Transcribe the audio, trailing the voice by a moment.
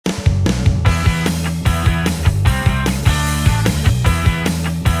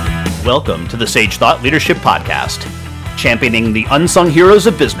Welcome to the Sage Thought Leadership Podcast, championing the unsung heroes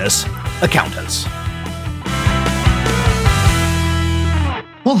of business, accountants.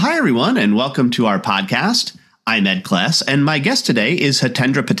 Well, hi, everyone, and welcome to our podcast. I'm Ed Kless, and my guest today is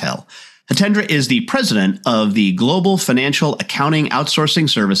Hitendra Patil. Hitendra is the president of the Global Financial Accounting Outsourcing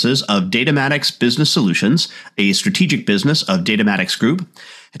Services of Datamatics Business Solutions, a strategic business of Datamatics Group.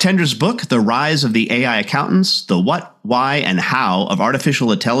 Hitendra's book, The Rise of the AI Accountants, The What, Why, and How of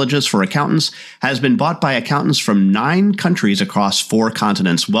Artificial Intelligence for Accountants, has been bought by accountants from 9 countries across 4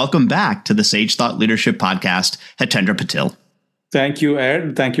 continents. Welcome back to the Sage Thought Leadership Podcast, Hitendra Patil. Thank you,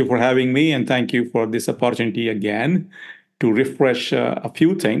 Ed. Thank you for having me, and thank you for this opportunity again to refresh a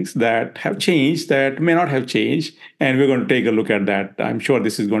few things that have changed, that may not have changed, and we're going to take a look at that. I'm sure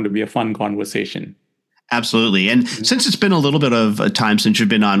this is going to be a fun conversation. Absolutely. And since it's been a little bit of time since you've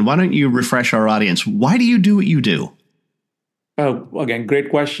been on, why don't you refresh our audience? Why do you do what you do? Again,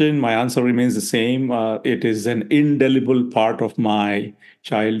 great question. My answer remains the same. It is an indelible part of my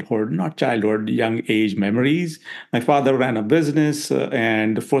young age memories. My father ran a business,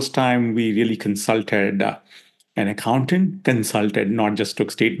 and the first time we really consulted an accountant, not just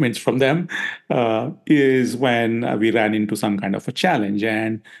took statements from them, is when we ran into some kind of a challenge.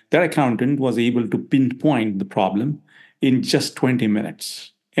 And that accountant was able to pinpoint the problem in just 20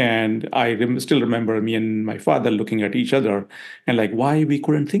 minutes. And I still remember me and my father looking at each other and like, why we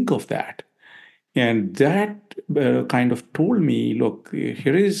couldn't think of that. And that kind of told me, look,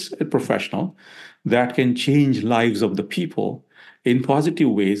 here is a professional that can change lives of the people in positive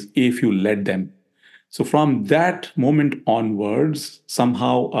ways if you let them. So from that moment onwards,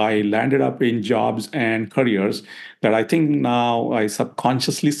 somehow I landed up in jobs and careers that I think now I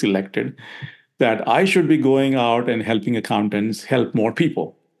subconsciously selected that I should be going out and helping accountants help more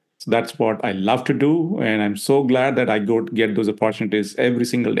people. So that's what I love to do. And I'm so glad that I go to get those opportunities every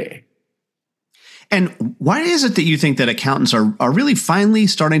single day. And why is it that you think that accountants are really finally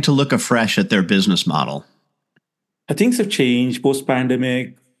starting to look afresh at their business model? Things have changed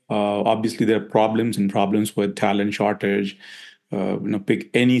post-pandemic. Obviously, there are problems with talent shortage. Pick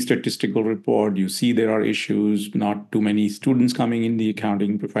any statistical report, you see there are issues, not too many students coming in the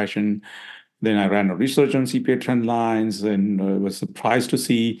accounting profession. Then I ran a research on CPA trend lines and was surprised to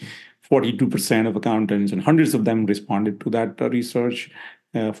see 42% of accountants, and hundreds of them responded to that research,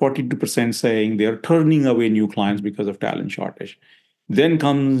 42% saying they are turning away new clients because of talent shortage. Then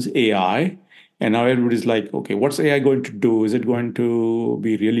comes AI. And now everybody's like, okay, what's AI going to do? Is it going to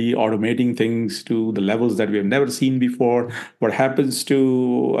be really automating things to the levels that we have never seen before? What happens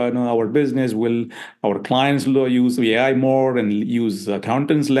to our business? Will our clients use AI more and use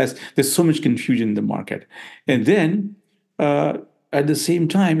accountants less? There's so much confusion in the market. And then at the same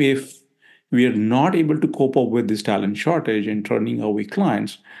time, if we are not able to cope up with this talent shortage and turning away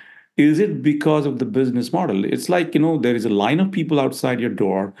clients, is it because of the business model? It's like, there is a line of people outside your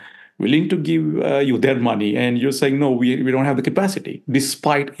door willing to give you their money, and you're saying, no, we don't have the capacity,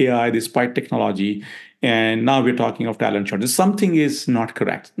 despite AI, despite technology, and now we're talking of talent shortage. Something is not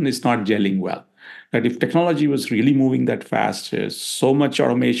correct, and it's not gelling well. That if technology was really moving that fast, so much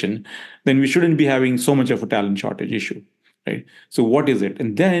automation, then we shouldn't be having so much of a talent shortage issue, right? So what is it?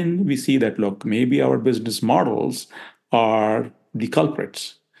 And then we see that, look, maybe our business models are the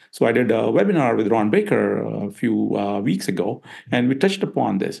culprits. So I did a webinar with Ron Baker a few weeks ago, and we touched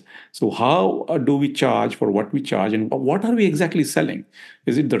upon this. So how do we charge for what we charge, and what are we exactly selling?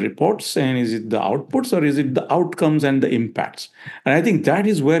 Is it the reports, and is it the outputs, or is it the outcomes and the impacts? And I think that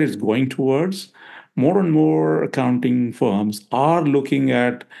is where it's going towards. More and more accounting firms are looking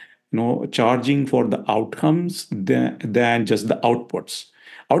at charging for the outcomes than just the outputs.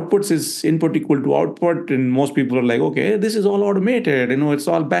 Outputs is input equal to output, and most people are like, okay, this is all automated, it's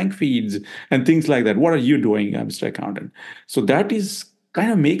all bank feeds and things like that. What are you doing, Mr. Accountant? So that is kind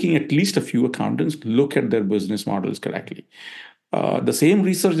of making at least a few accountants look at their business models correctly. The same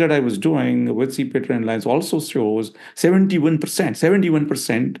research that I was doing with CPA trend lines also shows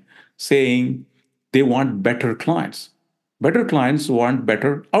 71% saying they want better clients. Better clients want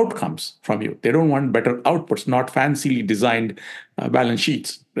better outcomes from you. They don't want better outputs, not fancily designed balance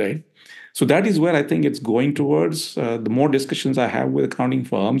sheets, right? So that is where I think it's going towards. The more discussions I have with accounting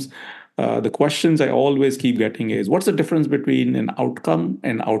firms, the questions I always keep getting is, what's the difference between an outcome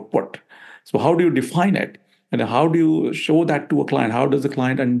and output? So how do you define it? And how do you show that to a client? How does the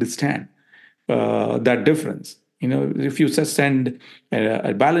client understand that difference? If you just send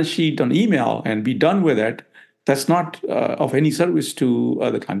a balance sheet on email and be done with it, that's not of any service to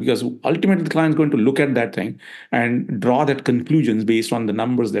the client, because ultimately the client is going to look at that thing and draw that conclusions based on the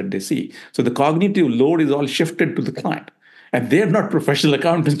numbers that they see. So the cognitive load is all shifted to the client. And they're not professional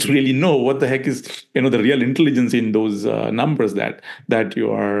accountants to really know what the heck is, the real intelligence in those numbers that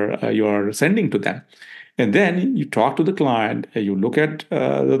you are sending to them. And then you talk to the client, you look at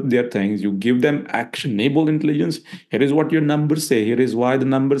their things, you give them actionable intelligence. Here is what your numbers say. Here is why the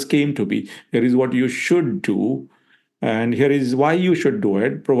numbers came to be. Here is what you should do. And here is why you should do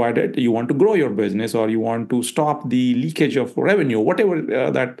it, provided you want to grow your business or you want to stop the leakage of revenue, whatever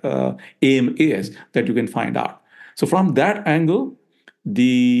that aim is that you can find out. So, from that angle,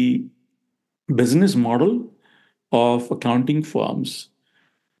 the business model of accounting firms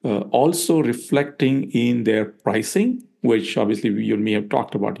also reflecting in their pricing, which obviously you and me have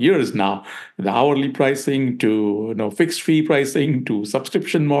talked about years now, the hourly pricing to fixed fee pricing to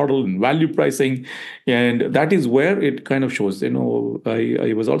subscription model and value pricing, and that is where it kind of shows.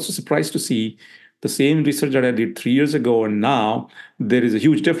 I was also surprised to see the same research that I did 3 years ago, and now there is a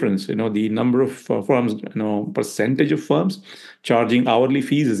huge difference. The number of firms, percentage of firms charging hourly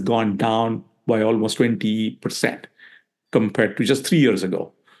fees has gone down by almost 20% compared to just 3 years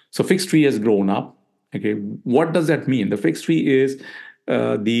ago. So fixed fee has grown up. Okay, what does that mean? The fixed fee is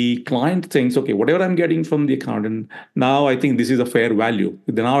the client thinks, okay, whatever I'm getting from the accountant, now I think this is a fair value.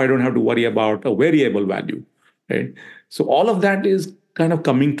 Now I don't have to worry about a variable value, right? So all of that is kind of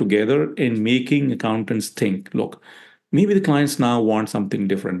coming together and making accountants think, look, maybe the clients now want something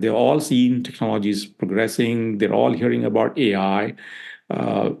different. They're all seeing technologies progressing. They're all hearing about AI.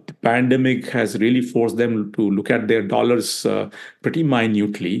 The pandemic has really forced them to look at their dollars pretty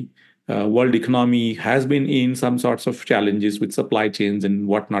minutely. World economy has been in some sorts of challenges with supply chains and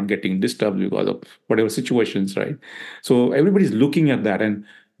whatnot getting disturbed because of whatever situations, right? So everybody's looking at that, and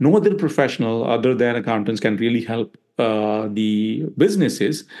no other professional other than accountants can really help the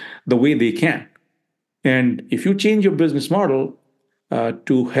businesses the way they can. And if you change your business model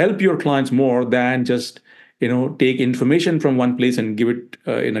to help your clients more than just take information from one place and give it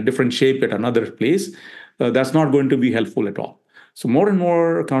in a different shape at another place, that's not going to be helpful at all. So more and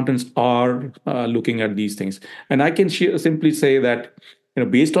more accountants are looking at these things, and I can simply say that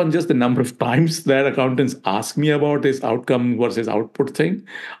based on just the number of times that accountants ask me about this outcome versus output thing,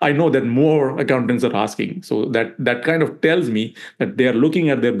 I know that more accountants are asking. So that kind of tells me that they are looking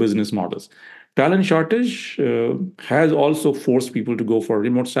at their business models. Talent shortage has also forced people to go for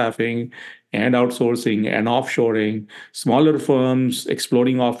remote staffing and outsourcing and offshoring. Smaller firms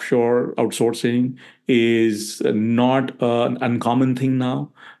exploring offshore outsourcing is not an uncommon thing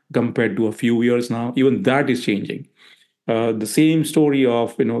now compared to a few years now. Even that is changing. The same story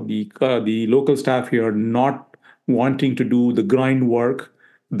of the local staff here not wanting to do the grind work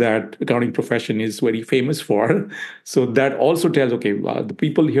that accounting profession is very famous for. So that also tells, okay, the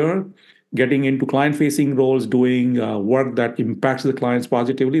people here getting into client facing roles, doing work that impacts the clients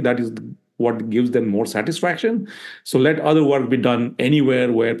positively, that is what gives them more satisfaction. So let other work be done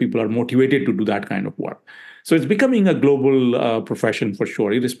anywhere where people are motivated to do that kind of work. So it's becoming a global profession for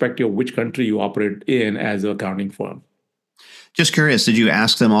sure, irrespective of which country you operate in as an accounting firm. Just curious, did you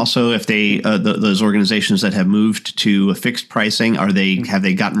ask them also if they those organizations that have moved to fixed pricing, have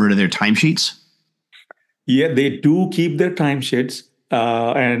they gotten rid of their timesheets? Yeah, they do keep their timesheets.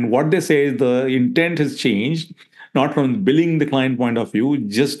 And what they say is the intent has changed, not from billing the client point of view,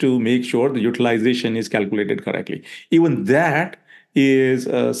 just to make sure the utilization is calculated correctly. Even that is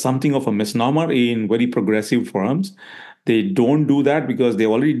something of a misnomer in very progressive firms. They don't do that because they've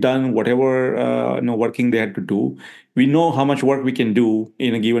already done whatever working they had to do. We know how much work we can do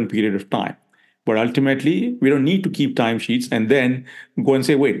in a given period of time. But ultimately, we don't need to keep timesheets and then go and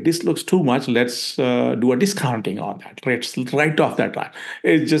say, wait, this looks too much. Let's do a discounting on that. Let's write off that time.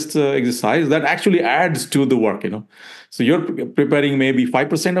 It's just an exercise that actually adds to the work, So you're preparing maybe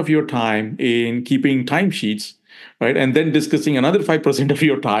 5% of your time in keeping timesheets, right? And then discussing another 5% of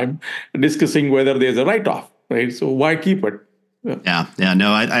your time, discussing whether there's a write-off, right? So why keep it? Yeah.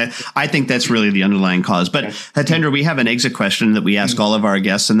 No, I think that's really the underlying cause. But Hitendra, we have an exit question that we ask all of our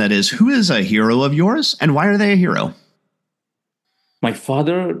guests, and that is, who is a hero of yours, and why are they a hero? My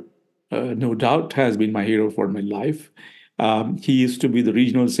father, no doubt, has been my hero for my life. He used to be the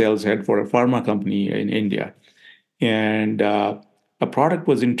regional sales head for a pharma company in India, and a product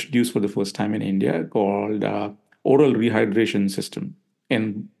was introduced for the first time in India called oral rehydration system.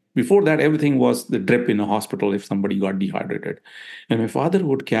 And before that, everything was the drip in a hospital if somebody got dehydrated. And my father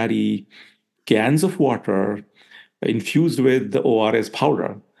would carry cans of water infused with the ORS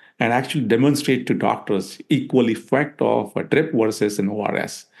powder and actually demonstrate to doctors equal effect of a drip versus an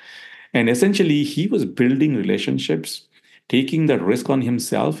ORS. And essentially, he was building relationships, taking the risk on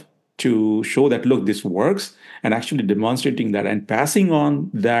himself to show that, look, this works, and actually demonstrating that and passing on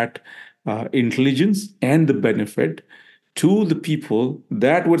that intelligence and the benefit to the people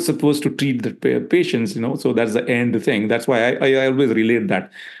that were supposed to treat the patients, so that's the end thing. That's why I always relate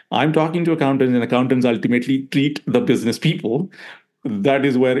that. I'm talking to accountants, and accountants ultimately treat the business people. That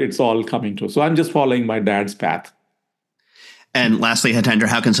is where it's all coming to. So I'm just following my dad's path. And lastly, Hitendra,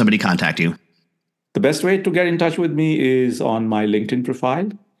 how can somebody contact you? The best way to get in touch with me is on my LinkedIn profile.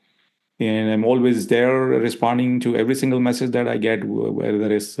 And I'm always there responding to every single message that I get,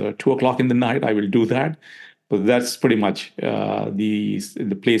 whether it's 2 o'clock in the night, I will do that. But that's pretty much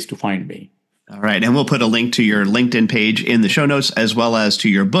the place to find me. All right. And we'll put a link to your LinkedIn page in the show notes, as well as to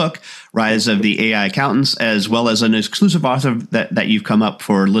your book, Rise of the AI Accountants, as well as an exclusive author that you've come up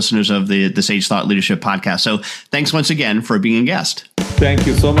for listeners of the Sage Thought Leadership podcast. So thanks once again for being a guest. Thank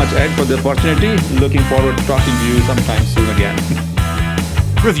you so much, Ed, for the opportunity. Looking forward to talking to you sometime soon again.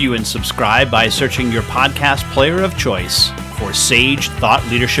 Review and subscribe by searching your podcast player of choice for Sage Thought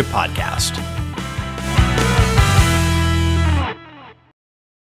Leadership Podcast.